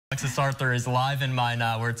Alexis Arthur is live in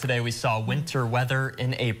Minot, where today we saw winter weather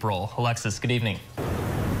in April. Alexis, good evening.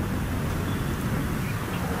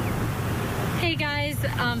 Hey guys,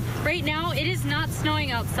 right now it is not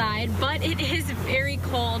snowing outside, but it is very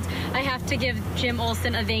cold. I have to give Jim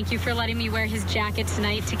Olson a thank you for letting me wear his jacket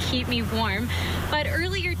tonight to keep me warm. But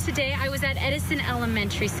earlier today I was at Edison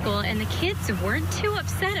Elementary School and the kids weren't too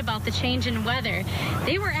upset about the change in weather.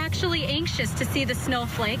 They were actually anxious to see the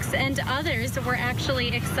snowflakes, and others were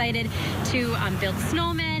actually excited to build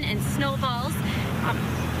snowmen and snowballs.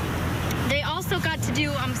 They also got to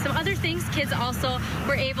do some other things. Kids also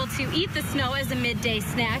were able to eat the snow as a midday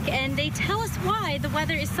snack, and they tell us why the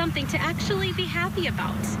weather is something to actually be happy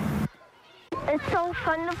about. It's so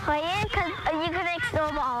fun to play in because you can make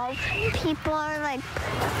snowballs. People are like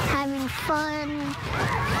having fun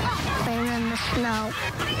playing in the snow.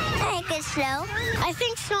 I like the snow. I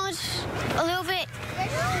think snow is a little bit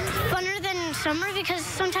funner than summer because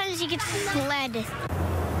sometimes you get sled.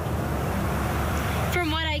 From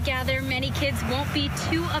what I gather, many kids won't be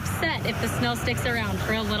too upset if the snow sticks around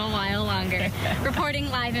for a little while longer. Reporting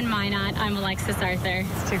live in Minot, I'm Alexis Arthur.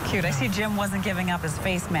 It's too cute. I see Jim wasn't giving up his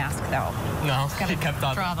face mask, though. No, he kept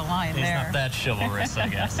on. Draw the line He's there. not that chivalrous, I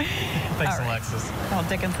guess. Thanks, right. Alexis. Well,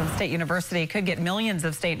 Dickinson State University could get millions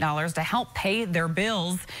of state dollars to help pay their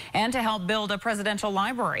bills and to help build a presidential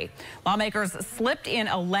library. Lawmakers slipped in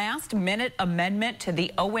a last-minute amendment to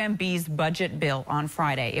the OMB's budget bill on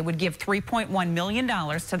Friday. It would give $3.1 million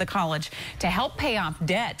to the college to help pay off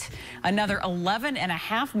debt. Another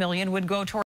 $11.5 million would go toward